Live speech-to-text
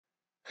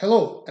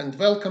Hello and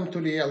welcome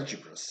to the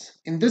algebras.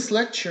 In this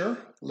lecture,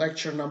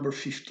 lecture number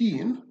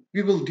 15,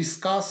 we will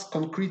discuss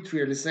concrete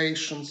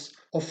realizations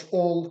of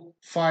all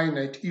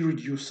finite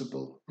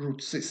irreducible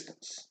root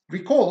systems.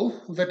 Recall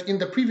that in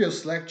the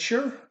previous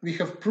lecture, we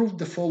have proved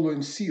the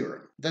following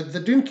theorem, that the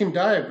Dynkin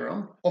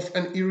diagram of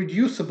an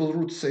irreducible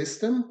root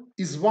system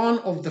is one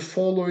of the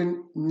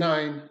following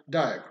 9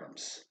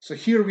 diagrams. So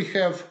here we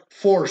have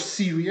 4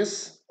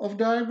 series of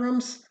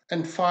diagrams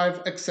and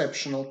 5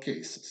 exceptional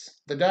cases.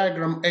 The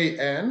diagram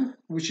AN,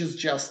 which is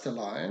just a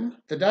line,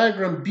 the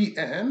diagram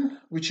BN,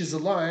 which is a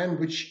line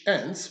which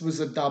ends with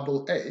a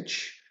double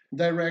edge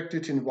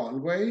directed in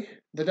one way,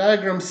 the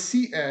diagram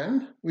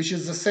CN, which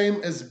is the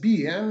same as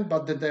BN,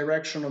 but the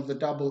direction of the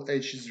double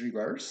edge is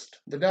reversed,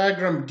 the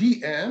diagram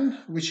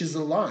DN, which is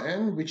a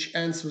line which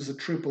ends with a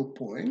triple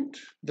point,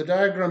 the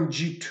diagram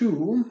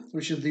G2,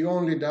 which is the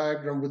only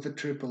diagram with a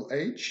triple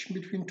edge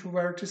between two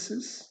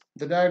vertices,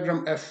 the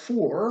diagram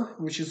F4,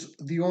 which is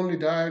the only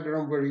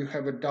diagram where you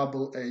have a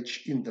double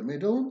edge in the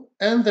middle,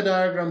 and the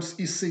diagrams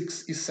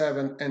E6,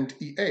 E7, and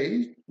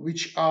E8,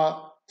 which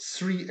are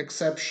 3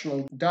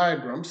 exceptional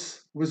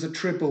diagrams with a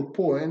triple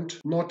point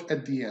not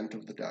at the end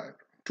of the diagram.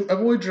 To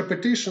avoid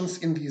repetitions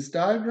in these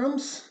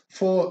diagrams,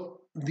 for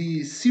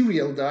the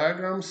serial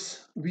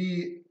diagrams,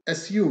 we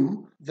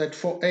assume that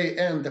for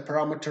AN the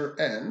parameter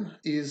n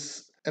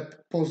is a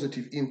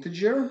positive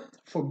integer.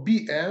 For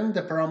Bn,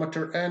 the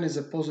parameter n is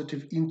a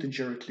positive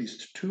integer at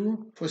least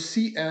 2. For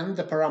Cn,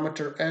 the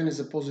parameter n is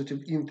a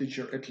positive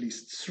integer at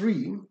least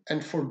 3.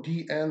 And for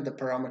Dn, the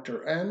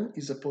parameter n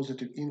is a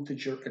positive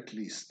integer at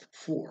least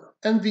 4.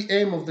 And the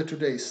aim of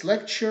today's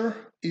lecture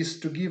is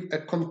to give a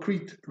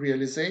concrete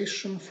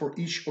realization for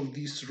each of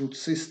these root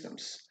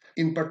systems,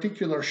 in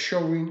particular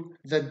showing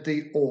that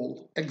they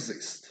all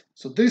exist.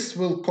 So this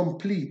will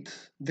complete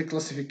the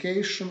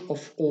classification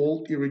of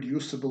all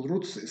irreducible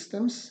root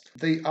systems.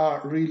 They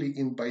are really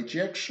in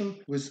bijection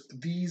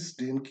with these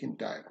Dynkin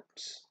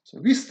diagrams. So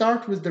we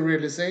start with the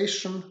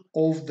realization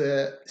of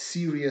the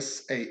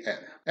series AN.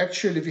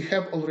 Actually, we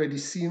have already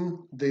seen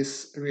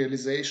this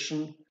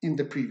realization in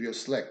the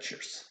previous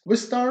lectures. We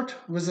start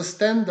with a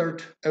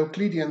standard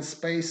Euclidean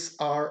space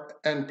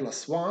Rn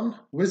plus 1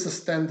 with a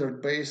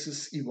standard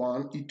basis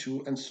E1,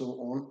 E2, and so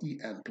on,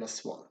 En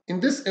plus 1. In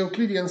this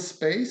Euclidean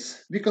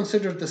space, we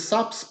consider the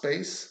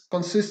subspace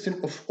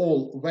consisting of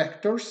all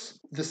vectors,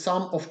 the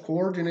sum of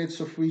coordinates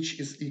of which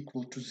is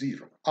equal to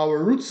 0.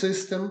 Our root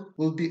system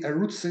will be a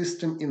root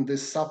system in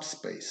this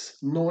subspace,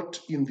 not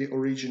in the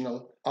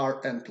original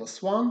Rn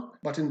plus 1,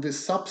 but in this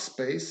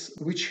subspace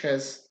which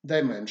has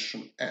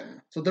dimension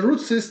n. So the root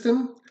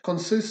system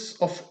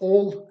consists of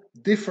all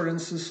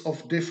differences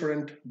of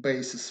different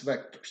basis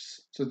vectors.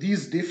 So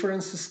these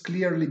differences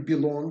clearly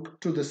belong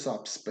to the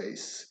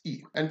subspace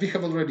E. And we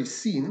have already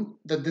seen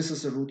that this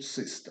is a root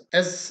system.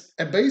 As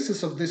a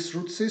basis of this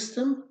root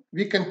system,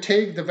 we can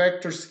take the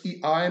vectors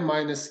ei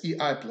minus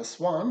ei plus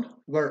 1,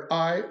 where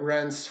I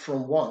runs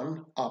from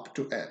 1 up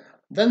to n.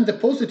 Then the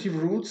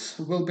positive roots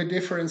will be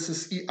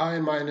differences ei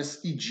minus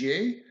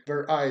ej,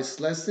 where I is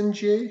less than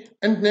j,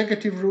 and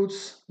negative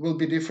roots will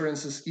be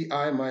differences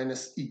ei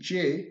minus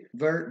ej,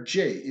 where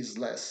j is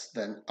less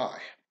than I.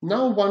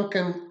 Now one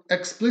can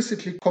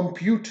explicitly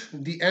compute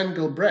the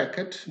angle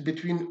bracket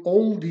between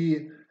all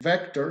the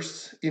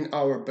vectors in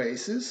our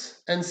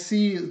basis and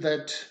see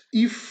that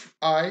if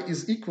I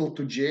is equal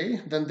to j,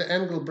 then the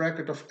angle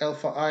bracket of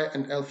alpha I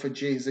and alpha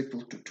j is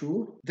equal to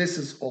 2. This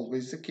is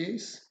always the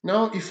case.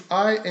 Now if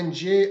I and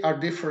j are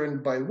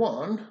different by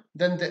 1,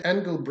 then the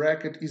angle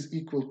bracket is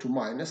equal to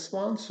minus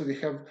 1. So we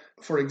have,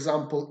 for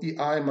example,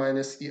 ei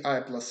minus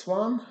ei plus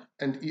 1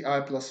 and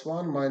ei plus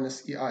 1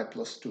 minus ei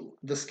plus 2.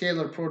 The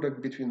scalar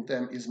product between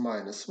them is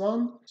minus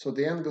 1. So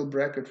the angle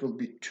bracket will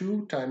be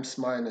 2 times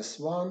minus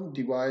 1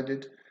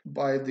 divided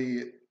by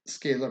the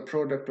scalar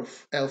product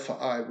of alpha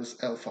I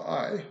with alpha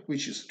I,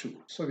 which is 2.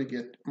 So we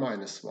get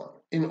minus 1.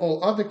 In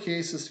all other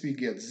cases, we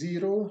get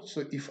 0.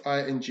 So if I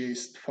and j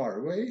is far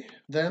away,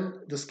 then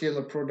the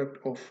scalar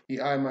product of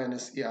ei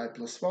minus ei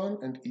plus 1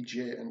 and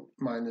ej and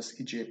minus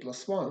ej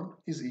plus 1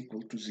 is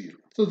equal to 0.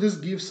 So this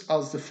gives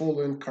us the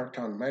following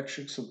Cartan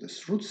matrix of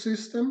this root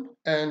system.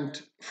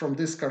 And from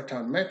this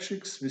Cartan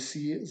matrix, we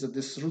see that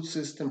this root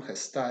system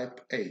has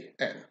type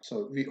AN.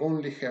 So we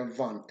only have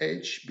one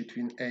edge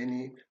between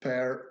any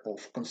pair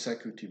of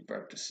consecutive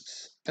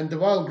vertices. And the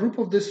Weil group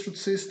of this root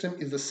system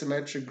is the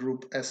symmetric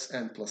group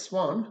Sn plus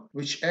 1,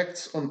 which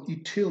acts on E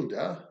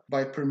tilde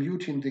by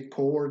permuting the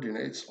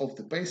coordinates of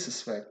the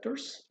basis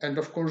vectors. And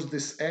of course,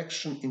 this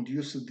action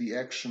induces the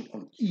action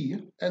on E,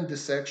 and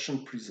this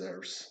action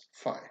preserves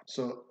phi.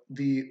 So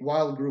the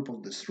Weil group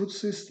of this root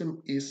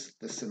system is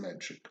the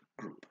symmetric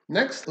group.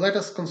 Next, let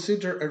us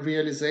consider a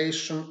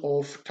realization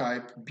of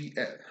type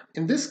Bn.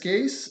 In this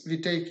case,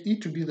 we take E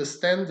to be the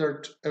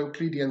standard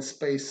Euclidean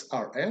space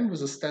Rn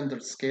with a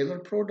standard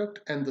scalar product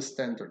and the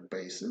standard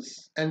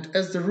basis. And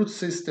as the root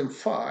system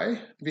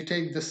phi, we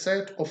take the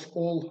set of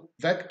all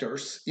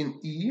vectors in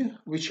E,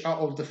 which are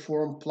of the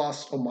form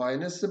plus or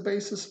minus the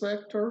basis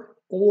vector,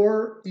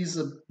 or is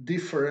a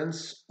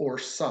difference or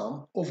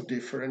sum of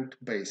different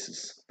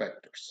basis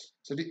vectors.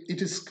 So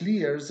it is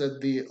clear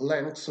that the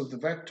lengths of the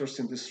vectors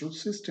in this root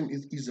system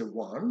is either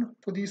 1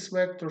 for these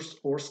vectors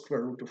or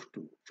square root of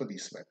 2 for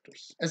these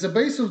vectors. As a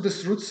base of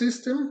this root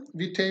system,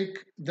 we take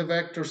the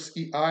vectors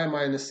ei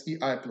minus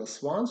ei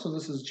plus 1. So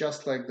this is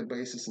just like the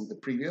basis in the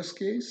previous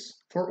case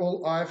for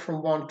all I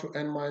from 1 to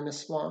n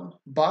minus 1.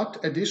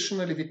 But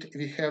additionally,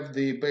 we have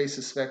the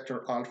basis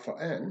vector alpha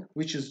n,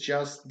 which is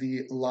just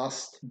the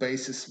last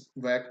basis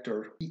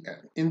vector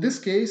en. In this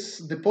case,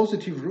 the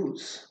positive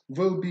roots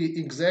will be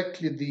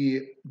exactly the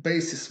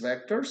basis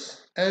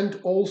vectors and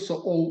also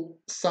all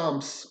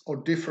sums or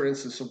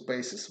differences of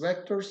basis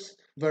vectors,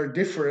 where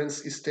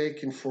difference is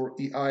taken for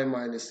ei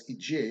minus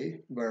ej,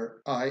 where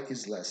I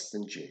is less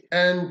than j.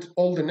 And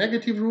all the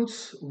negative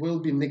roots will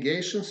be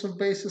negations of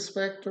basis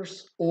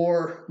vectors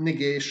or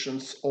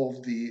negations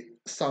of the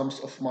sums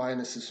of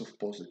minuses of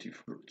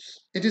positive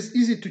roots. It is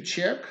easy to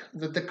check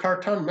that the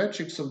Cartan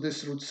matrix of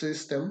this root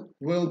system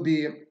will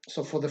be,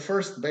 so for the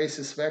first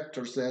basis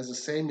vectors, they are the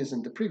same as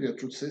in the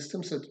previous root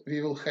systems, that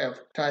we will have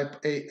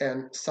type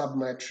an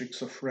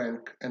submatrix of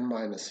rank n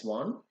minus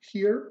 1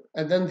 here.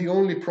 And then the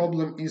only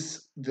problem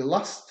is the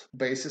last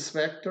basis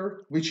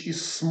vector, which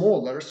is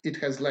smaller. It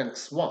has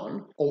length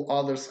 1, all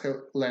others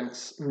have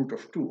length root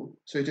of 2.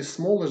 So it is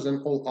smaller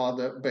than all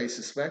other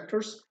basis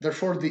vectors.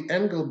 Therefore, the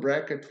angle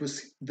bracket with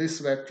this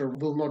vector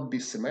will not be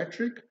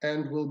symmetric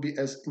and will be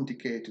as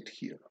indicated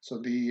here. So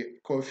the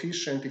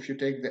coefficient, if you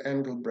take the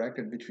angle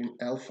bracket between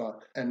alpha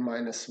n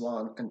minus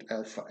 1 and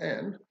alpha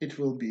n, it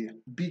will be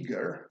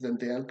bigger than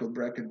the angle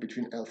bracket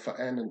between alpha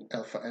n and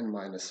alpha n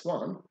minus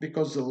 1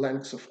 because the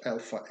length of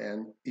alpha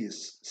n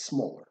is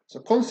smaller. So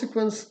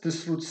consequence,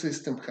 this root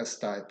system has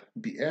type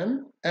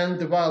Bn, and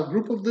the Weil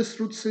group of this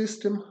root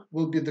system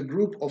will be the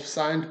group of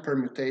signed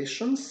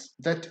permutations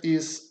that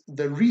is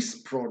the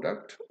Riesz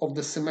product of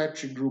the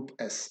symmetric group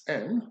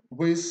Sn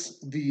with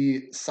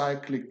the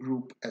cyclic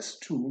group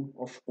S2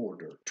 of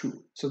order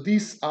 2. So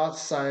these are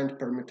signed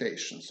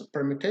permutations. So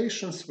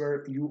permutations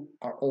where you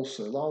are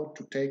also allowed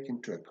to take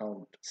into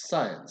account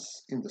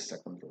signs in the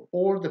second row,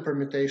 or the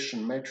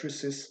permutation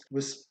matrices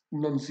with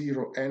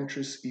non-zero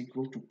entries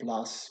equal to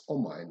plus or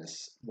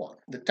minus 1.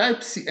 The type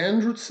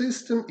Cn root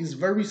system is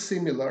very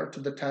similar to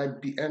the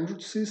type Bn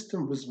root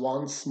system with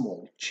one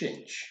small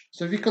change.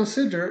 So we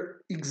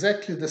consider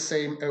exactly the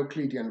same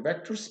Euclidean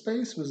vector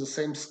space with the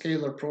same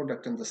scalar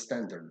product and the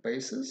standard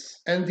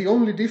basis. And the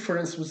only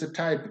difference with the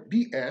type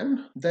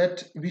Bn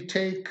that we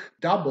take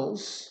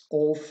doubles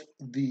of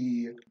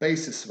the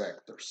basis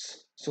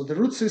vectors. So the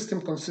root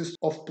system consists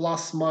of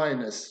plus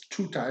minus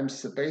 2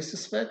 times the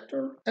basis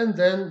vector, and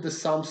then the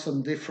sums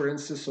and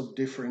differences of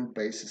different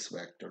basis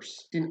vectors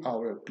in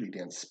our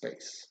Euclidean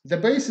space. The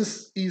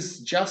basis is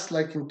just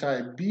like in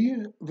type B,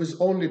 with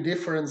only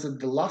difference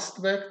that the last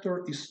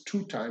vector is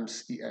 2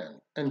 times En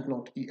and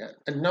not En.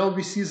 And now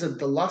we see that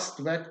the last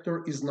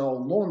vector is now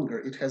longer.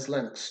 It has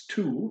length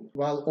 2,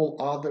 while all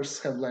others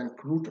have length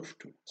root of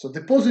 2. So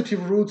the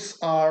positive roots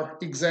are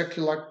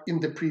exactly like in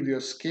the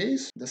previous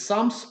case. The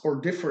sums or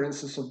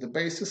differences of the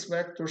basis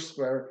vectors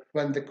where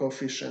when the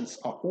coefficients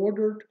are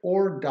ordered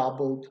or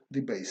doubled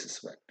the basis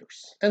vectors.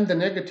 And the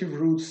negative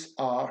roots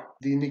are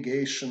the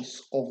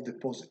negations of the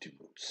positive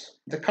roots.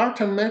 The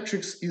Cartan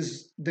matrix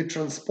is the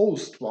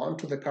transposed one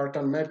to the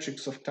Cartan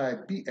matrix of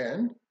type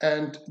Bn,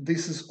 and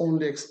this is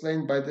only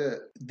explained by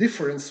the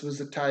difference with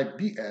the type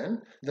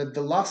Bn, that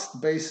the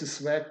last basis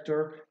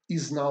vector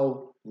is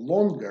now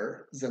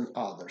longer than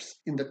others.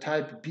 In the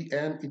type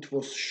Bn it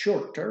was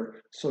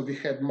shorter, so we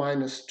had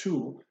minus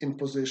 2 in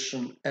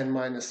position n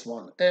minus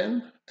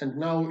 1n, and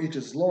now it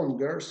is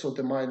longer, so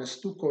the minus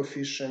 2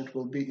 coefficient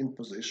will be in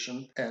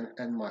position n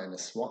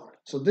minus 1.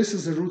 So this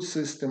is a root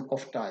system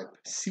of type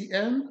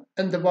Cn,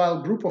 and the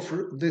Weil group of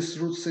this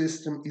root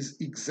system is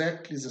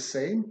exactly the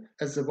same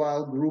as the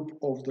Weil group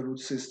of the root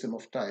system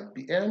of type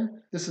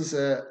Bn. This is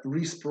a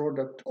Riesz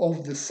product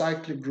of the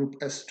cyclic group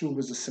S2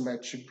 with the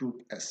symmetric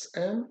group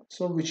Sn,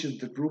 so which is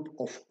the group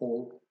of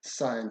all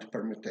signed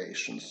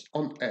permutations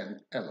on n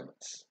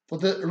elements. For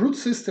the root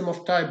system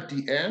of type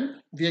Dn,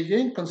 we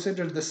again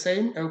consider the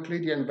same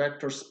Euclidean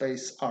vector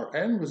space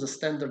Rn with a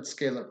standard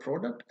scalar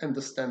product and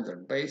the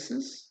standard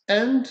basis.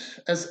 And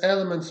as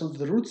elements of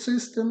the root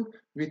system,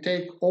 we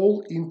take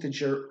all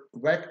integer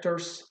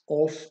vectors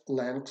of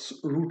length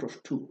root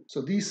of 2.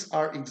 So these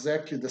are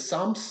exactly the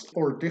sums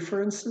or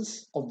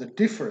differences of the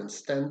different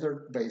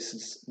standard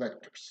basis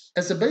vectors.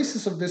 As a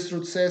basis of this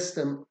root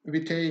system,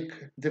 we take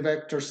the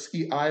vectors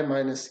ei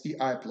minus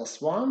ei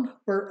plus 1,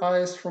 where I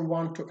is from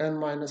 1 to n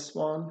minus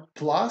 1,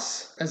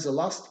 plus, as a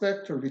last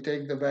vector, we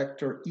take the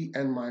vector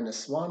en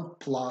minus 1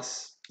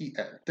 plus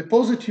En. The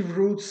positive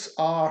roots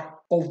are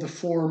of the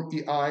form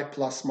ei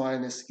plus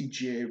minus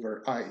ej,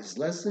 where I is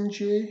less than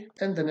j,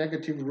 and the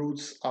negative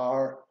roots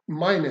are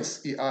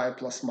minus ei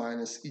plus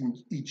minus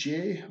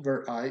ej,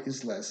 where I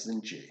is less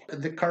than j.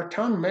 The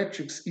Cartan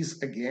matrix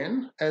is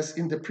again, as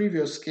in the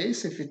previous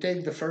case, if we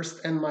take the first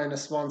n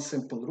minus 1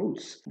 simple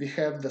roots, we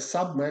have the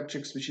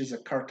submatrix, which is a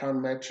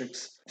Cartan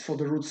matrix for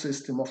the root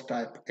system of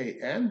type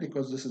an,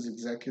 because this is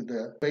exactly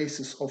the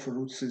basis of a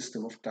root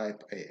system of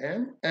type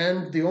an.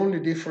 And the only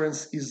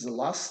difference is the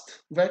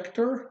last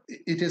vector.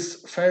 It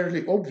is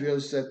fairly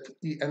obvious that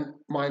en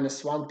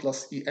minus 1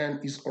 plus en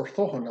is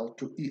orthogonal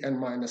to en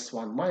minus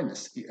 1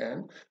 minus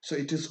en. So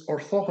it is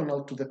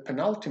orthogonal to the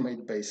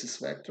penultimate basis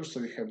vector,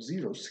 so we have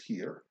zeros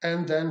here.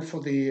 And then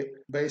for the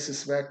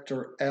basis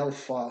vector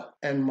alpha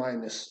n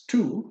minus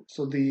 2,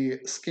 so the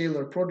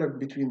scalar product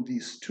between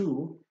these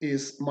two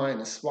is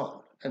minus 1.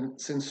 And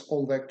since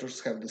all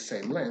vectors have the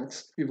same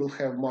lengths, we will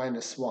have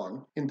minus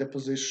 1 in the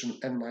position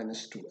n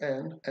minus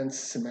 2n and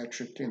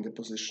symmetrically in the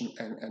position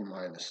n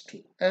minus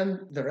 2. And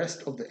the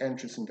rest of the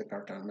entries in the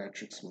Cartan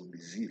matrix will be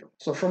 0.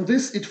 So from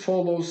this it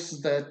follows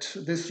that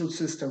this root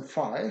system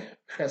phi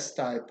has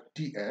type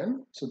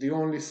Dn. So the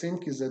only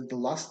thing is that the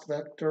last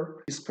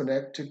vector is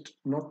connected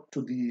not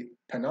to the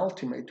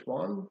penultimate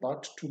one,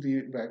 but to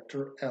the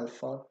vector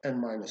alpha n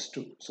minus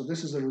 2. So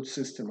this is a root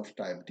system of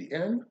type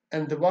Dn,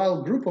 and the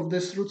Weil group of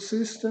this root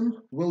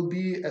system will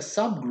be a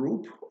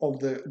subgroup of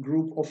the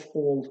group of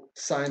all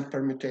signed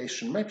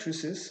permutation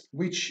matrices,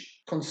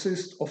 which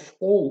consist of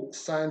all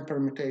signed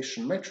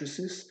permutation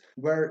matrices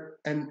where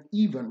an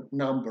even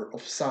number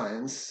of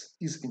signs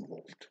is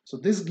involved. So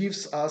this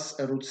gives us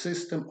a root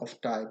system of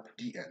type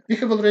Dn. We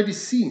have already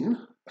seen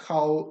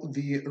how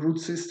the root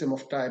system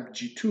of type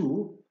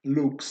G2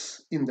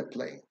 looks in the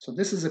plane. So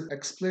this is an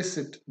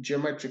explicit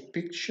geometric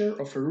picture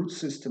of a root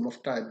system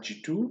of type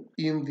G2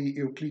 in the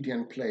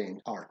Euclidean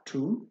plane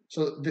R2.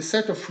 So the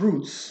set of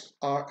roots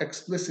are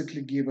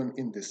explicitly given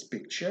in this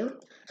picture,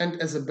 and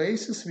as a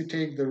basis we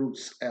take the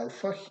roots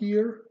alpha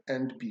here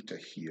and beta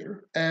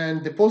here,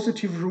 and the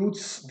positive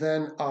roots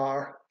then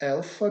are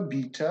alpha,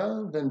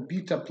 beta, then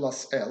beta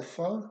plus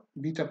alpha,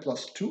 beta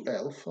plus 2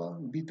 alpha,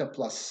 beta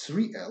plus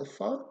 3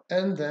 alpha,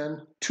 and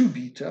then 2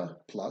 beta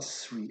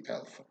plus 3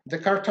 alpha. The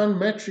Cartan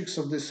matrix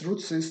of this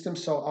root system,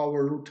 so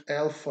our root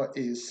alpha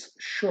is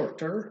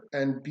shorter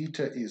and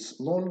beta is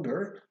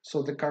longer,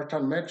 so the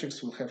Cartan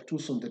matrix will have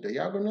 2's on the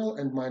diagonal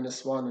and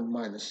minus 1 and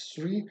minus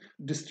 3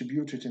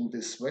 distributed in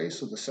this way,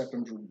 so the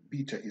second root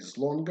beta is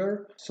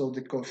longer, so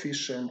the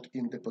coefficient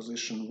in the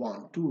position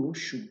 1, 2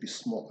 should be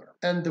smaller.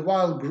 And the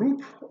Weil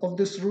group of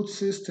this root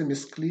system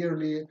is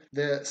clearly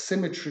the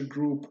symmetry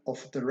group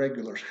of the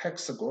regular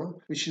hexagon,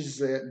 which is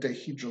the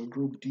dihedral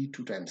group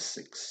D2 times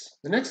 6.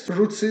 The next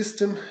root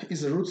system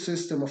is a root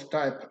system of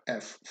type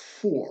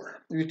F4.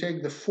 We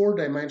take the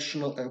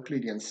four-dimensional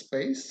Euclidean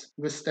space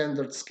with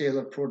standard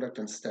scalar product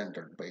and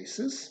standard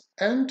basis,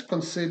 and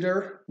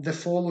consider the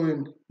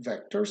following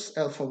vectors: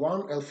 alpha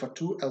 1, alpha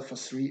 2, alpha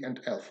 3, and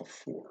alpha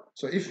 4.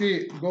 So if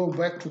we go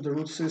back to the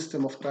root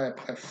system of type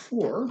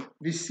F4,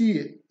 we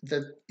see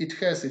that it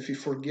has, if we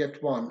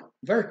forget one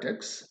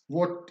vertex,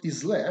 what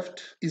is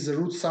left is a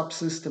root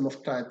subsystem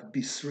of type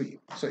B3.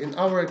 So in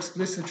our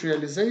explicit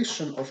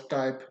realization of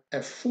type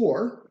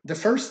F4, the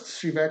first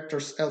three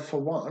vectors alpha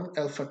 1,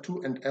 alpha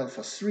 2, and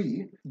alpha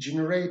 3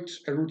 generate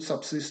a root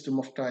subsystem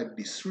of type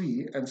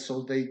B3, and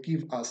so they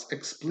give us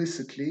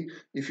explicitly,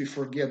 if we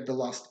forget the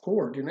last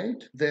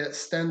coordinate, the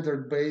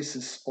standard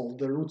basis of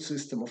the root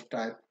system of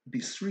type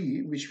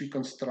B3, which we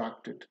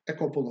constructed a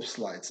couple of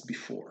slides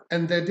before.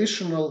 And the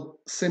additional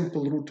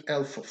simple root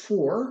alpha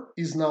 4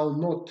 is now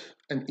not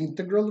an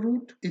integral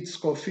root. Its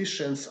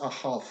coefficients are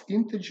half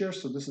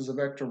integers, so this is a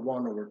vector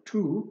 1 over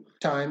 2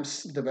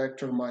 times the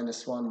vector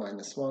minus 1,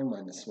 minus 1,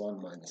 minus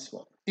 1, minus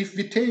 1. If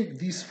we take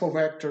these four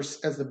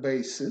vectors as the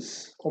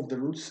basis of the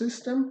root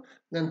system,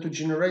 then to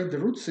generate the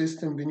root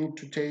system, we need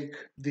to take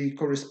the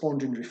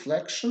corresponding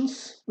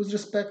reflections with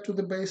respect to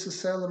the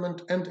basis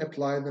element and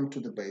apply them to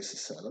the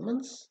basis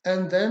elements.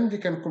 And then we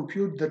can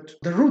compute that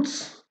the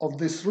roots of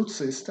this root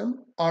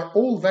system are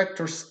all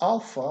vectors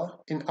alpha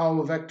in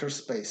our vector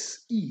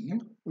space E,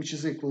 which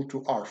is equal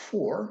to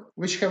R4,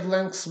 which have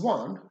lengths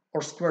 1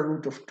 or square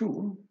root of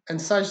 2,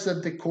 and such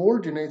that the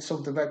coordinates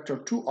of the vector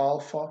 2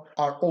 alpha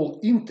are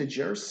all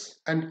integers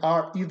and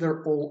are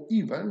either all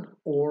even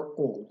or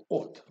all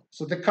odd.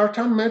 So the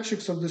Cartan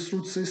matrix of this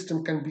root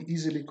system can be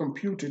easily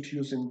computed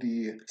using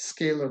the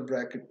scalar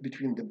bracket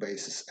between the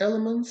basis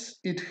elements.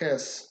 It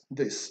has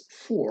this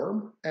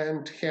form,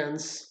 and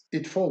hence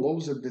it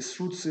follows that this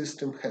root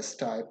system has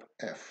type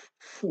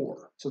F4.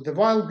 So the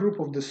Weil group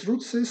of this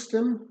root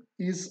system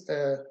is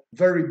a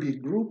very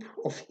big group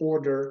of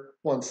order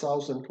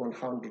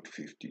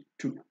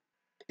 1152.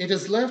 It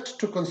is left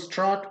to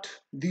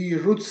construct the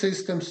root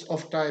systems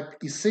of type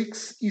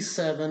E6,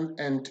 E7,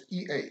 and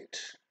E8.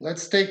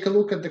 Let's take a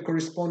look at the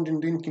corresponding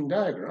Dynkin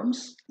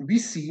diagrams. We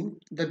see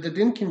that the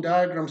Dynkin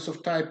diagrams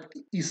of type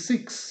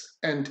E6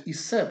 and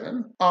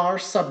E7 are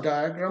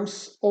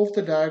subdiagrams of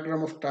the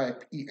diagram of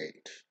type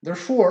E8.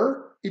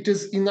 Therefore, it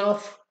is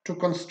enough to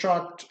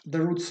construct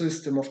the root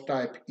system of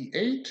type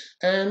E8,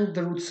 and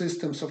the root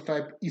systems of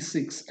type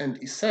E6 and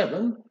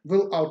E7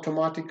 will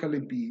automatically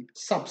be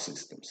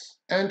subsystems.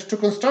 And to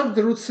construct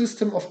the root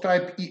system of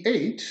type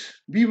E8,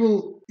 we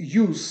will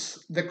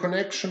use the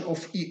connection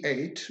of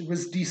E8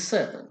 with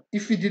D7.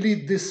 If we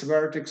delete this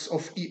vertex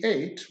of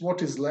E8,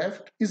 what is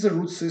left is a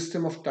root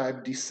system of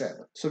type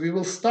D7. So we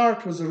will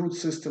start with a root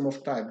system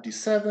of type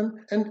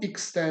D7 and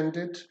extend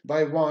it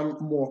by one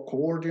more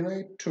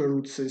coordinate to a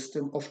root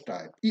system of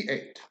type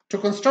E8. To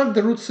construct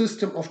the root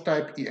system of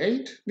type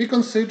E8, we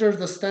consider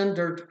the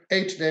standard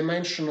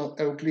 8-dimensional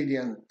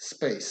Euclidean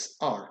space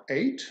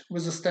R8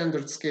 with a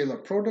standard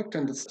scalar product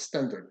and its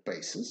standard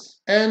basis.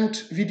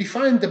 And we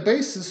define the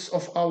basis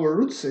of our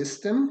root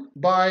system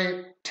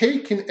by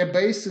taking a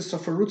basis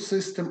of a root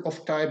system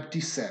of type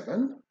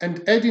D7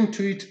 and adding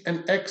to it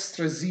an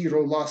extra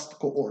 0 last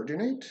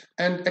coordinate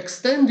and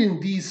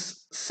extending these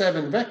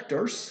 7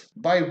 vectors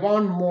by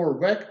one more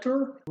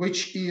vector,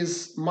 which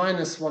is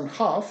minus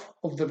 1/2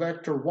 of the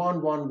vector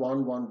 1, 1,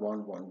 1, 1,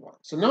 1, 1, 1.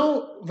 So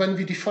now, when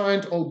we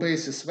defined all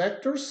basis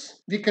vectors,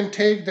 we can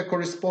take the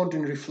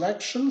corresponding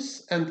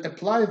reflections and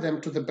apply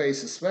them to the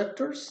basis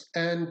vectors,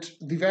 and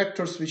the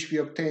vectors which we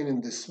obtain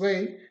in this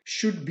way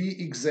should be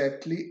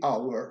exactly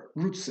our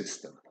root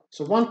system.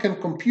 So one can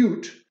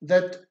compute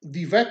that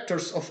the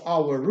vectors of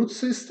our root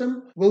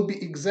system will be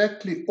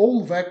exactly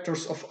all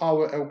vectors of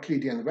our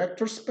Euclidean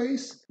vector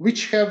space,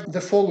 which have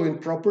the following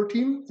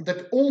property,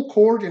 that all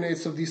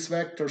coordinates of these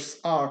vectors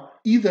are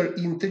either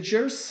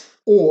integers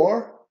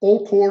or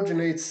all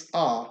coordinates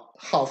are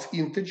half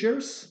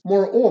integers.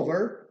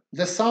 Moreover,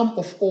 the sum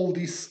of all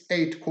these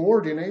 8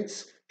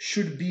 coordinates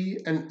should be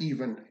an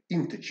even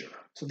integer.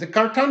 So the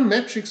Cartan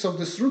matrix of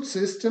this root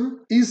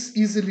system is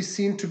easily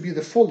seen to be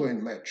the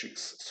following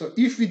matrix. So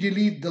if we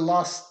delete the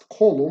last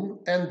column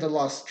and the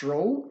last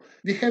row,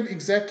 we have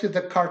exactly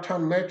the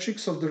Cartan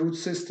matrix of the root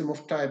system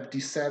of type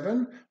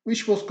D7,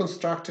 which was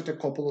constructed a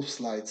couple of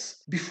slides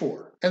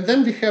before. And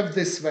then we have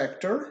this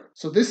vector.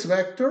 So this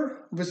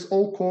vector, with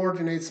all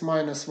coordinates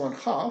minus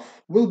 1/2,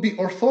 will be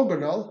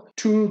orthogonal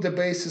to the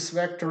basis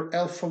vector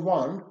alpha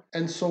 1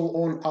 and so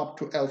on up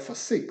to alpha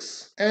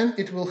 6. And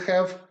it will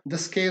have the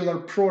scalar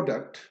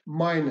product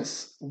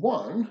minus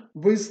 1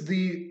 with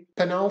the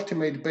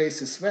penultimate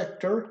basis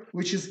vector,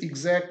 which is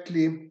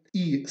exactly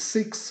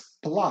E6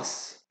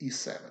 plus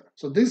E7.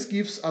 So this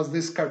gives us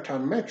this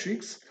Cartan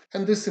matrix,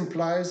 and this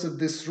implies that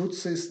this root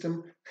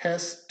system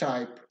has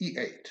type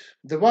E8.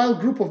 The Weil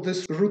group of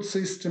this root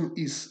system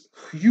is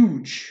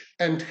huge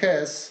and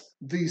has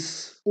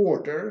this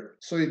order,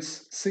 so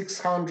it's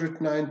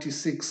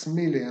 696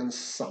 million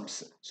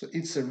something. So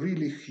it's a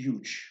really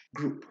huge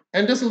group.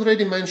 And as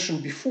already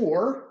mentioned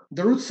before,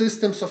 the root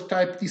systems of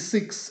type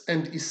E6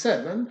 and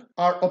E7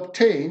 are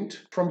obtained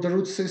from the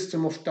root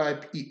system of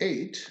type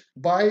E8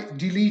 by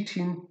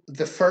deleting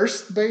the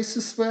first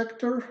basis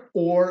vector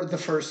or the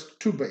first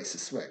 2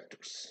 basis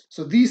vectors.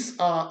 So these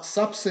are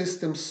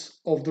subsystems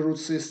of the root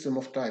system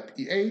of type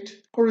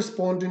E8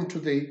 corresponding to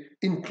the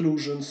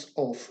inclusions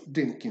of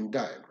Dynkin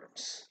diagrams.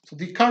 So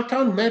the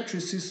Cartan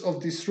matrices of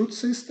these root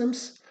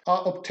systems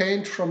are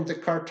obtained from the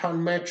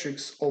Cartan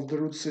matrix of the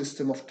root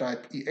system of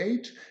type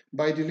E8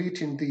 by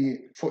deleting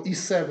for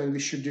E7 we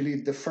should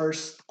delete the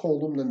first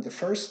column and the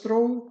first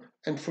row,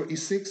 and for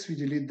E6 we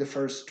delete the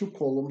first 2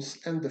 columns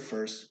and the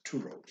first 2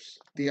 rows.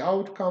 The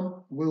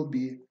outcome will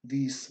be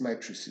these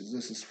matrices.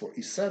 This is for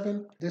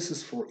E7, this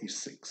is for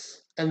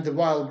E6. And the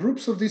Weil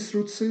groups of these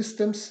root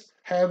systems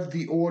have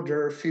the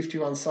order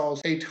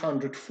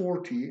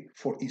 51,840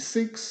 for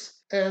E6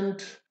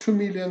 and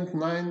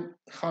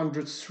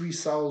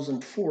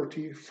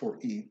 2,903,040 for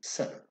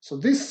E7. So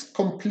this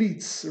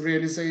completes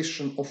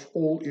realization of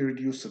all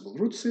irreducible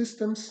root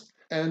systems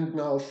and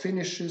now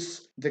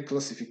finishes the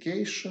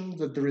classification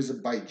that there is a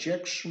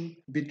bijection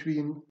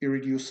between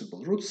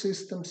irreducible root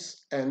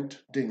systems and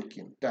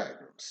Dynkin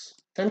diagrams.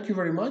 Thank you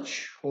very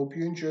much. Hope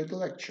you enjoyed the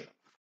lecture.